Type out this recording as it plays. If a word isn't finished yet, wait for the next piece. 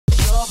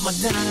You're my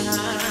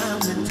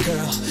diamond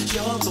girl,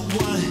 you're the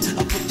one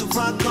I put the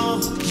rock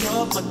on.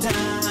 You're my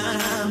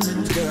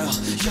diamond girl,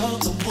 you're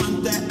the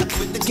one that I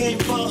quit the game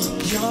for.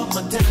 You're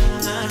my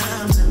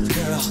diamond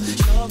girl,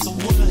 you're the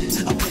one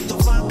I put the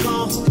rock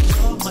on.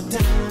 You're my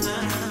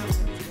diamond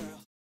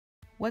girl.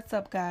 What's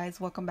up guys,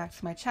 welcome back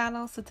to my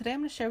channel. So today I'm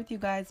going to share with you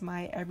guys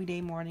my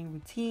everyday morning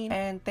routine,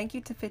 and thank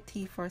you to Fit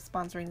Tea for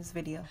sponsoring this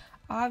video.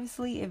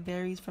 Obviously it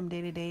varies from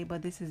day to day,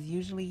 but this is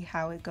usually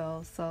how it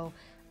goes. So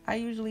I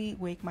usually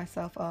wake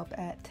myself up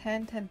at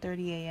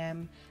 10:30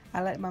 a.m.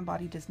 I let my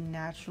body just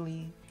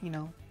naturally,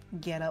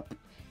 get up,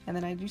 and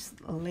then I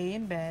just lay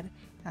in bed.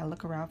 I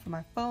look around for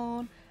my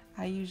phone.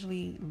 I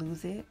usually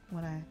lose it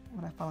when I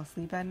fall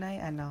asleep at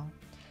night, I know.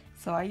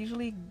 So I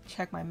usually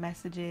check my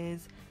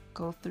messages,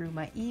 go through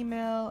my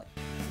email,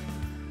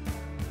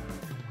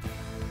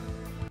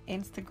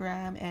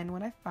 Instagram, and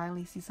when I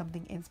finally see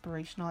something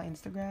inspirational on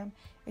Instagram,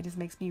 it just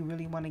makes me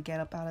really want to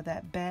get up out of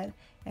that bed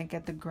and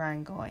get the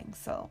grind going.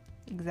 So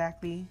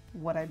exactly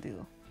what I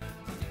do.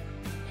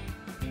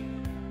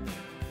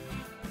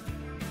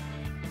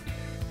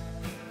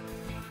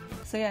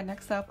 So yeah,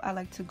 next up I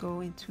like to go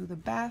into the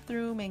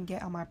bathroom and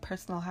get on my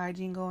personal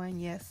hygiene going.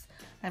 Yes,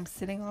 I'm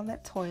sitting on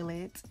that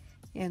toilet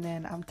and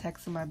then I'm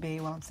texting my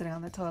babe while I'm sitting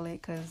on the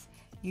toilet, because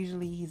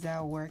usually he's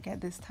at work at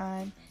this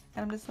time,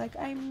 and I'm just like,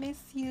 I miss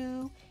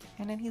you,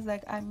 and then he's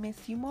like, I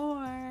miss you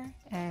more,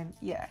 and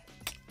yeah,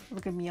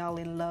 look at me all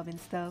in love and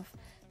stuff.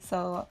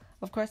 So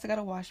of course I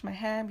gotta wash my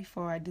hand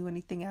before I do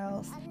anything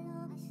else.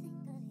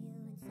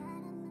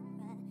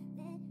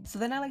 So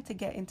then I like to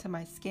get into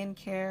my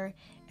skincare,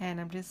 and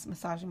I'm just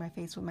massaging my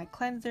face with my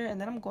cleanser, and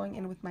then I'm going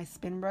in with my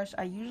spin brush.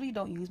 I usually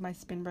don't use my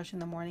spin brush in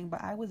the morning,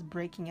 but I was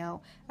breaking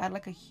out. I had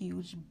like a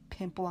huge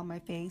pimple on my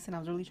face, and I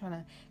was really trying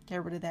to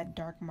get rid of that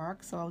dark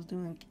mark, so I was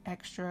doing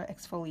extra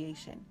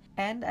exfoliation.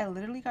 And I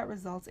literally got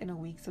results in a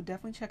week, so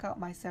definitely check out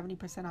my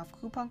 70% off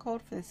coupon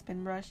code for the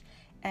spin brush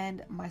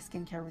and my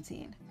skincare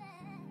routine.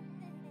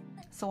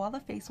 So while the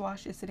face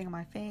wash is sitting on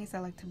my face, I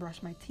like to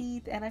brush my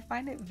teeth, and I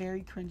find it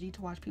very cringy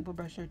to watch people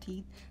brush their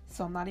teeth,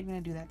 so I'm not even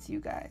going to do that to you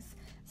guys.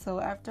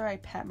 So after I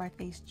pat my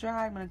face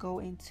dry, I'm going to go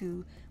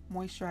into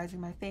moisturizing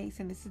my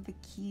face, and this is the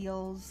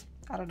Kiehl's,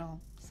 I don't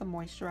know, some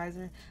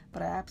moisturizer,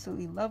 but I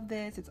absolutely love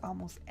this. It's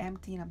almost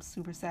empty and I'm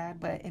super sad,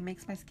 but it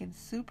makes my skin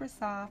super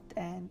soft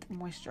and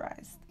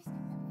moisturized.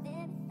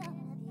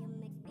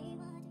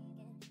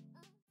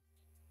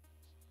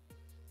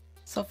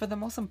 So for the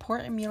most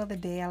important meal of the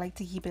day, I like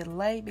to keep it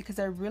light because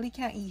I really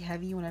can't eat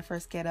heavy when I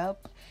first get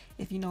up.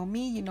 If you know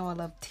me, you know I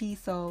love tea,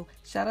 so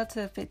shout out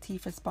to Fit Tea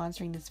for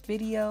sponsoring this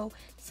video.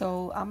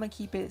 So I'm gonna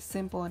keep it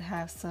simple and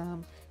have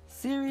some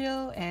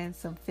cereal and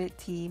some Fit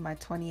Tea, my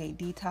 28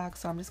 detox.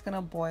 So I'm just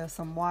gonna boil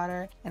some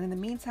water, and in the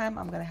meantime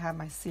I'm gonna have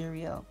my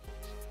cereal.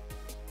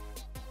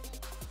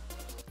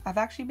 I've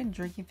actually been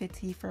drinking Fit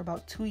Tea for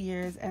about 2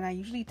 years, and I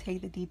usually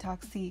take the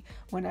detox tea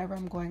whenever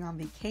I'm going on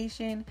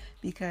vacation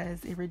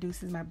because it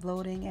reduces my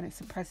bloating and it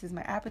suppresses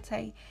my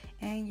appetite,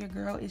 and your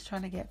girl is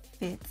trying to get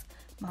fit.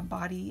 My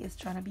body is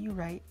trying to be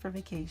right for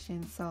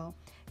vacation. So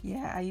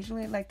yeah, I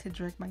usually like to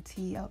drink my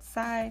tea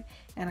outside,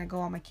 and I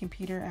go on my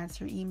computer,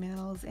 answer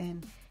emails,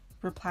 and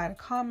reply to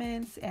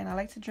comments. And I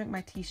like to drink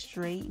my tea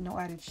straight, no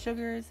added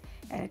sugars,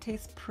 and it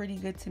tastes pretty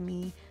good to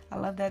me. I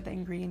love that the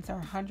ingredients are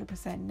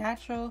 100%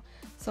 natural.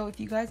 So if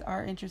you guys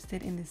are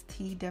interested in this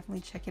tea,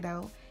 definitely check it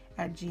out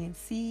at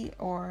GNC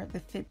or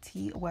the Fit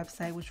Tea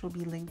website, which will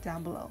be linked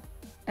down below.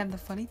 And the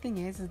funny thing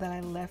is that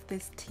I left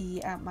this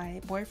tea at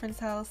my boyfriend's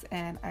house,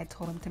 and I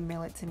told him to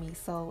mail it to me,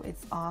 so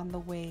it's on the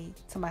way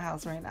to my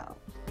house right now.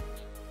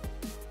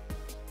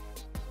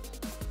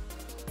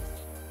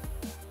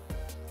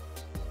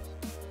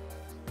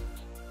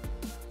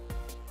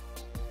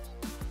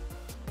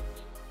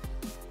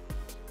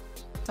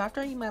 So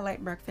after I eat my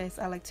light breakfast,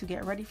 I like to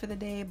get ready for the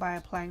day by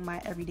applying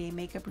my everyday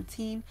makeup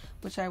routine,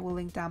 which I will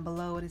link down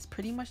below. It is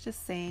pretty much the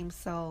same,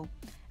 so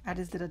I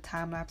just did a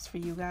time lapse for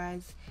you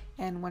guys.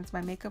 And once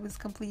my makeup is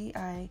complete,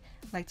 I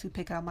like to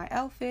pick out my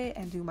outfit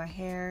and do my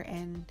hair,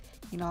 and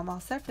I'm all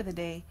set for the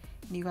day.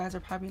 And you guys are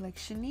probably like,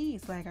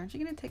 Shanice, like, aren't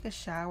you gonna take a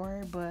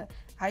shower? But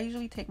I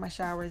usually take my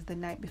showers the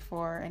night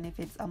before, and if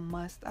it's a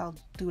must, I'll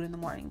do it in the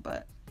morning,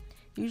 but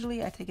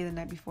usually I take it the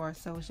night before,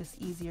 so it's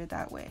just easier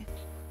that way.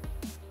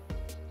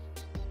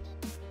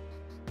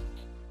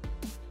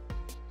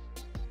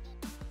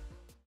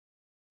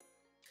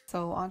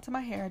 So onto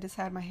my hair, I just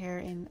had my hair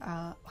in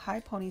a high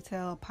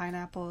ponytail,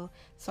 pineapple.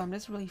 So I'm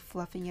just really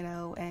fluffing it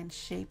out and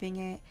shaping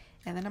it.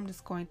 And then I'm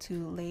just going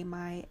to lay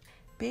my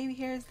baby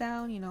hairs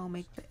down,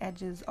 make the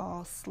edges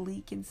all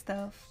sleek and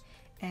stuff.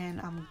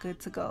 And I'm good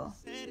to go.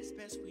 So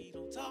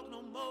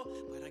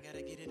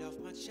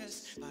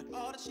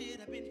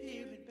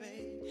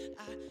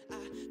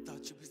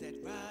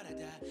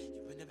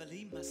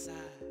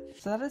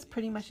that is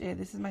pretty much it.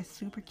 This is my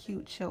super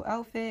cute chill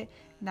outfit.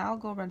 Now I'll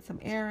go run some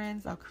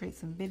errands, I'll create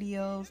some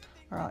videos,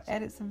 or I'll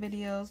edit some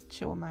videos,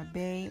 chill with my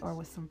bae or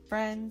with some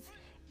friends,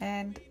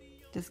 and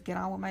just get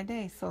on with my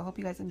day. So I hope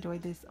you guys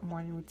enjoyed this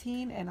morning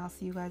routine, and I'll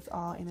see you guys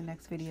all in the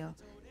next video.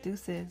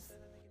 Deuces.